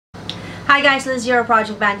Hi guys, this is your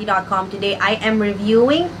Vanity.com. Today I am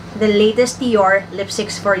reviewing the latest Dior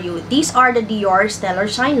lipsticks for you. These are the Dior Stellar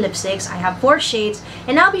Shine lipsticks. I have 4 shades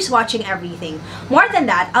and I'll be swatching everything. More than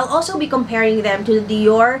that, I'll also be comparing them to the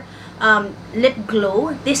Dior lip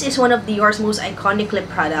glow. This is one of Dior's most iconic lip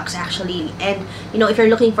products actually, and you know, if you're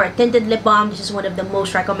looking for a tinted lip balm, this is one of the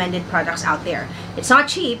most recommended products out there. It's not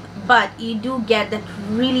cheap, but you do get that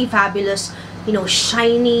really fabulous, you know,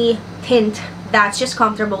 shiny tint that's just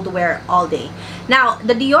comfortable to wear all day. Now,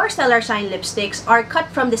 the Dior Stellar Shine lipsticks are cut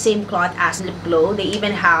from the same cloth as lip glow. They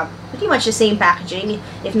even have pretty much the same packaging,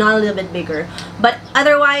 if not a little bit bigger. But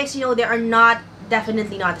otherwise, you know, they are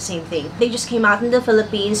definitely not the same thing. They just came out in the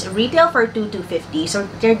Philippines, retail for $2,250, so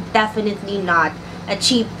they're definitely not a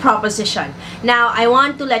cheap proposition. Now, I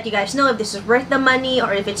want to let you guys know if this is worth the money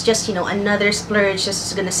or if it's just, you know, another splurge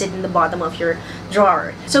just gonna sit in the bottom of your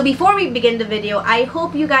drawer. So before we begin the video, I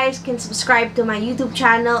hope you guys can subscribe to my YouTube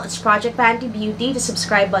channel. It's Project Vanity Beauty. The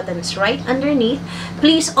subscribe button is right underneath.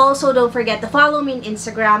 Please also don't forget to follow me on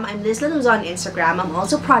Instagram. I'm Liz Lanuza on Instagram. I'm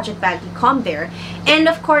also Project Vanity.com there. And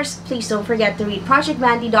of course, please don't forget to read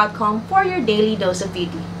ProjectVanity.com for your daily dose of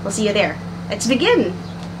beauty. We'll see you there. Let's begin!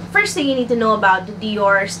 First thing you need to know about the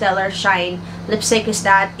Dior Stellar Shine lipstick is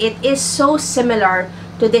that it is so similar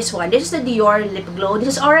to this one. This is the Dior Lip Glow. This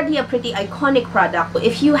is already a pretty iconic product.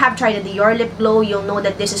 If you have tried the Dior Lip Glow, you'll know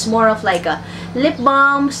that this is more of like a lip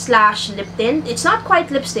balm slash lip tint. It's not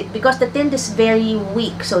quite lipstick because the tint is very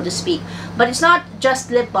weak, so to speak. But it's not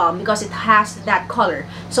just lip balm because it has that color.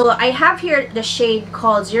 So I have here the shade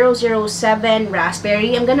called 007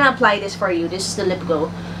 Raspberry. I'm gonna apply this for you. This is the lip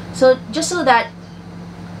glow. So just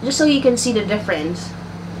so you can see the difference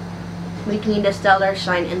between the Stellar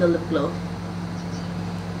Shine and the lip glow.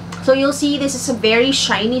 So you'll see this is a very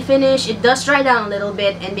shiny finish. It does dry down a little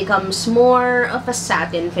bit and becomes more of a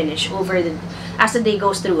satin finish as the day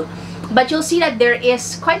goes through. But you'll see that there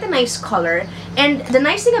is quite a nice color. And the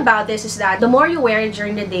nice thing about this is that the more you wear it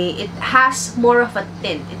during the day, it has more of a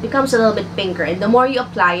tint. It becomes a little bit pinker. And the more you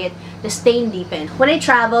apply it, the stain deepens. When I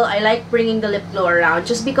travel, I like bringing the lip glow around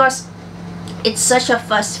just because it's such a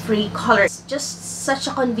fuss-free color. It's just such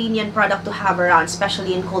a convenient product to have around,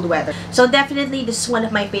 especially in cold weather. So definitely, this is one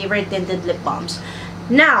of my favorite tinted lip balms.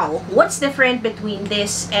 Now, what's different between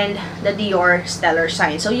this and the Dior Stellar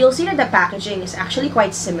Shine? So you'll see that the packaging is actually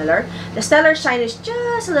quite similar. The Stellar Shine is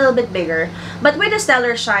just a little bit bigger. But with the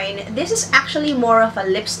Stellar Shine, this is actually more of a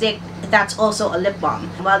lipstick that's also a lip balm.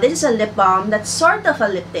 Well, this is a lip balm that's sort of a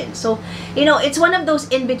lip tint. So, you know, it's one of those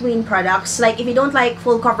in-between products. Like, if you don't like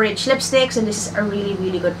full coverage lipsticks, and this is a really,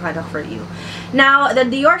 really good product for you. Now, the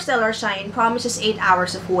Dior Stellar Shine promises 8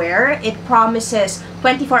 hours of wear. It promises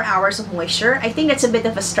 24 hours of moisture. I think that's a bit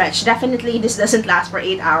of a stretch. Definitely, this doesn't last for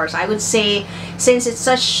 8 hours. I would say, since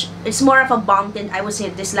it's more of a balm tint, I would say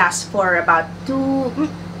this lasts for about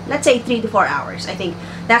let's say 3 to 4 hours. I think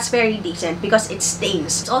that's very decent because it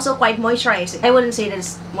stains. It's also quite moisturizing. I wouldn't say that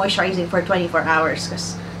it's moisturizing for 24 hours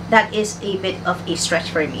because that is a bit of a stretch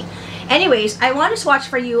for me. Anyways, I want to swatch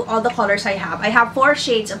for you all the colors I have. I have 4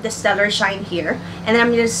 shades of the Stellar Shine here, and then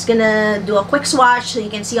I'm just gonna do a quick swatch so you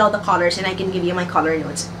can see all the colors and I can give you my color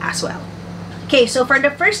notes as well. Okay, so for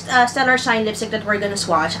the first Stellar Shine lipstick that we're gonna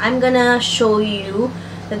swatch, I'm gonna show you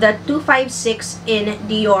the 256 in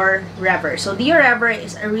Dior Rever. So Dior Rever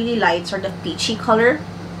is a really light sort of peachy color.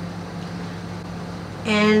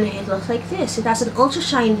 And it looks like this. It has an ultra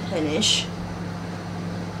shine finish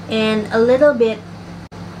and a little bit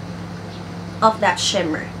of that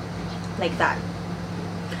shimmer, like that.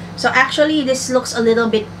 So actually, this looks a little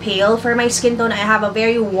bit pale for my skin tone. I have a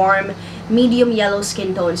very warm, medium yellow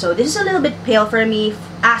skin tone. So this is a little bit pale for me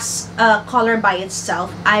as a color by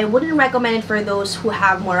itself. I wouldn't recommend it for those who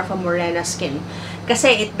have more of a morena skin, kasi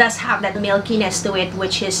it does have that milkiness to it,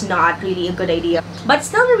 which is not really a good idea. But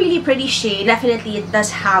still a really pretty shade. Definitely, it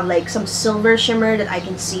does have like some silver shimmer that I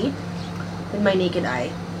can see with my naked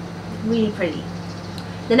eye. Really pretty.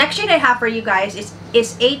 The next shade I have for you guys is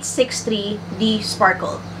 863D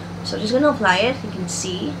Sparkle. So I'm just gonna apply it. You can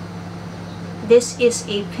see this is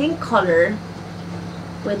a pink color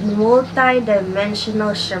with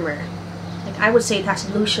multi-dimensional shimmer. Like, I would say it has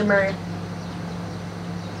blue shimmer,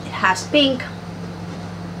 it has pink,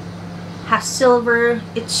 has silver.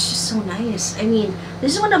 It's just so nice. I mean,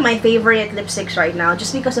 this is one of my favorite lipsticks right now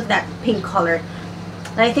just because of that pink color.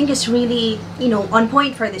 And I think it's really, you know, on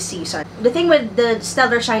point for this season. The thing with the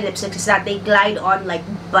Stellar Shine lipsticks is that they glide on like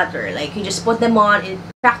butter. Like, you just put them on, it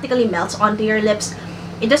practically melts onto your lips.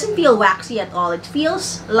 It doesn't feel waxy at all. It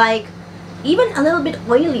feels like even a little bit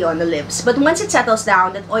oily on the lips. But once it settles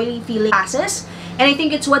down, that oily feeling passes. And I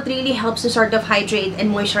think it's what really helps to sort of hydrate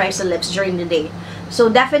and moisturize the lips during the day. So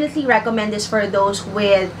definitely recommend this for those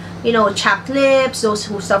with, you know, chapped lips, those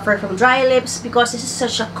who suffer from dry lips, because this is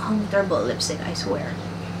such a comfortable lipstick, I swear.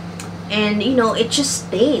 And, you know, it just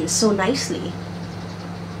stains so nicely.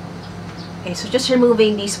 Okay, so just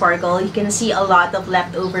removing the sparkle, you can see a lot of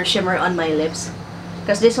leftover shimmer on my lips,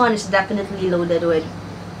 because this one is definitely loaded with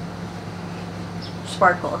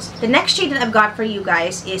sparkles. The next shade that I've got for you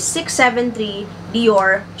guys is 673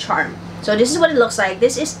 Dior Charm. So this is what it looks like.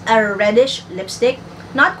 This is a reddish lipstick.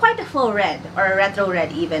 Not quite a full red, or a retro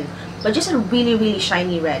red even, but just a really, really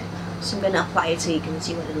shiny red. So I'm gonna apply it so you can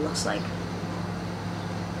see what it looks like.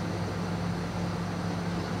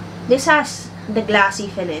 This has the glassy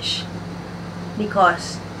finish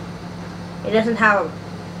because it doesn't have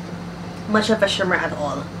much of a shimmer at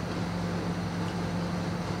all.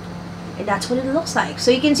 And that's what it looks like.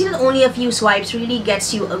 So you can see that only a few swipes really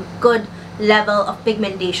gets you a good level of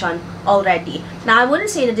pigmentation already. Now, I wouldn't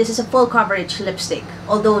say that this is a full coverage lipstick,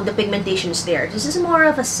 although the pigmentation is there. This is more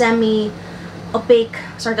of a semi-opaque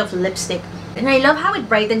sort of lipstick. And I love how it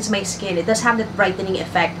brightens my skin. It does have that brightening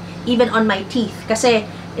effect even on my teeth. Kasi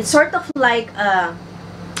it's sort of like,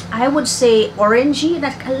 I would say orangey,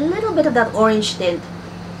 like a little bit of that orange tint,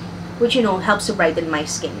 which, you know, helps to brighten my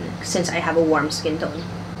skin since I have a warm skin tone.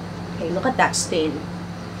 Okay, look at that stain.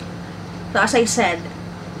 So as I said,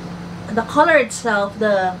 the color itself,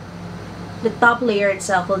 the top layer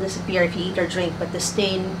itself will disappear if you eat or drink, but the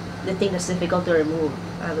stain, the thing that's difficult to remove,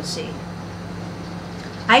 I would say.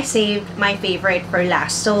 I saved my favorite for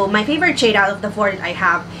last. So my favorite shade out of the four that I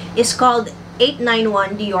have is called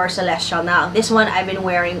 891 Dior Celestial. Now, this one I've been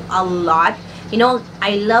wearing a lot. You know,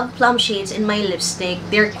 I love plum shades in my lipstick.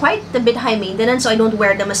 They're quite a bit high maintenance, so I don't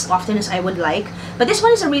wear them as often as I would like. But this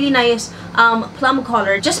one is a really nice plum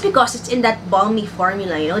color just because it's in that balmy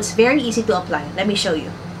formula, you know. It's very easy to apply. Let me show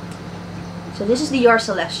you. So this is Dior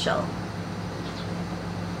Celestial.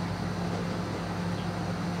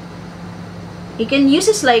 You can use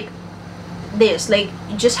this like this, like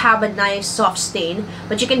you just have a nice soft stain,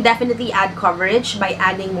 but you can definitely add coverage by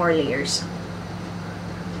adding more layers,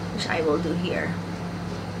 which I will do here.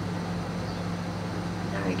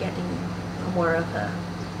 Now we're getting more of a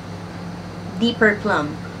deeper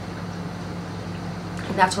plum,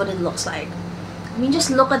 and that's what it looks like. I mean, just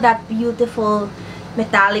look at that beautiful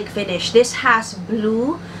metallic finish. This has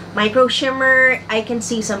blue micro shimmer, I can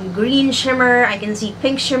see some green shimmer, I can see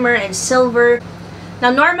pink shimmer and silver. Now,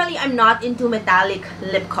 normally, I'm not into metallic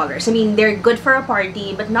lip colors. I mean, they're good for a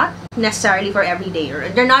party, but not necessarily for every day. Or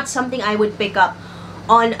they're not something I would pick up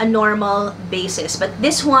on a normal basis. But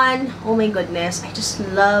this one, oh my goodness, I just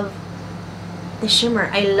love the shimmer.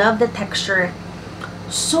 I love the texture.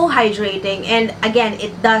 So hydrating. And again,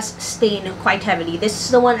 it does stain quite heavily. This is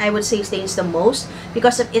the one I would say stains the most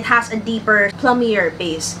because it has a deeper, plummier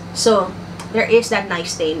base. So there is that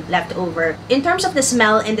nice stain left over. In terms of the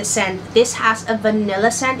smell and the scent, this has a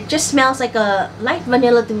vanilla scent. It just smells like a light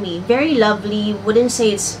vanilla to me. Very lovely. Wouldn't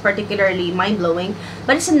say it's particularly mind-blowing,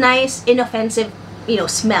 but it's a nice, inoffensive, you know,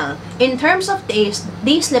 smell. In terms of taste,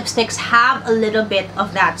 these lipsticks have a little bit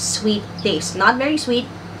of that sweet taste. Not very sweet,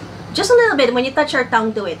 just a little bit. When you touch your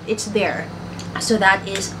tongue to it, it's there. So that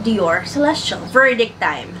is Dior Celestial. Verdict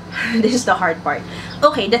time. This is the hard part.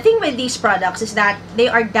 Okay, the thing with these products is that they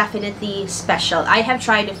are definitely special. I have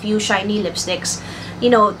tried a few shiny lipsticks, you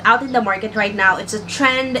know, out in the market right now. It's a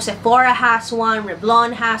trend. Sephora has one,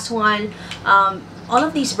 Revlon has one. All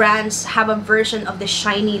of these brands have a version of the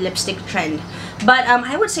shiny lipstick trend. But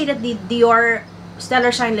I would say that the Dior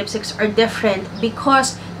Stellar Shine lipsticks are different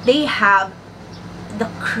because they have the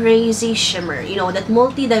crazy shimmer, you know, that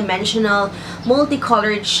multi-dimensional,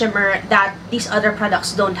 multicolored shimmer that these other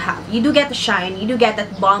products don't have. You do get the shine, you do get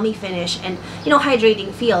that balmy finish and, you know,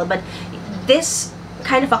 hydrating feel, but this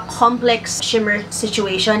kind of a complex shimmer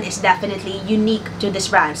situation is definitely unique to this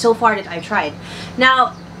brand so far that I've tried.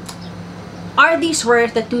 Now, are these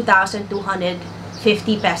worth the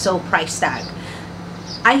 2,250 peso price tag?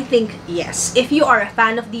 I think yes. If you are a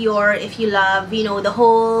fan of Dior, if you love, you know, the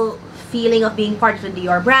whole feeling of being part of the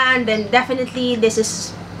Dior brand, then definitely this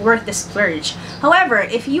is worth the splurge. However,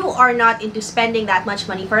 if you are not into spending that much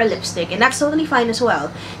money for a lipstick, and that's totally fine as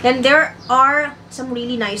well, then there are some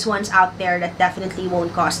really nice ones out there that definitely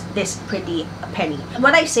won't cost this pretty a penny.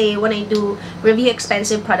 What I say when I do review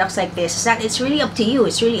expensive products like this is that it's really up to you.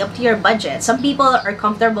 It's really up to your budget. Some people are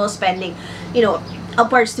comfortable spending, you know,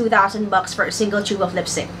 upwards 2,000 bucks for a single tube of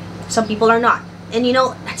lipstick. Some people are not. And you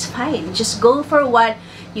know, that's fine. Just go for what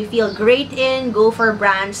you feel great in, go for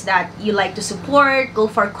brands that you like to support, go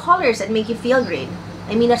for colors that make you feel great.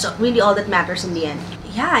 I mean, that's really all that matters in the end.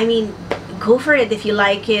 Yeah, I mean, go for it if you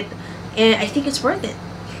like it, and I think it's worth it.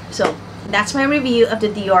 So, that's my review of the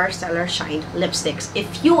Dior Stellar Shine lipsticks.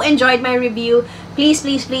 If you enjoyed my review, please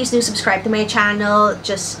do subscribe to my channel.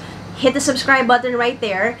 Just hit the subscribe button right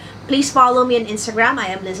there. Please follow me on Instagram. I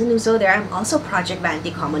am Liz Anuso there. I'm also Project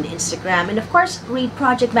Vanity.com on Instagram. And of course, read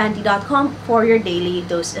projectvanity.com for your daily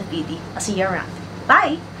dose of beauty. I'll see you around.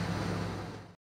 Bye!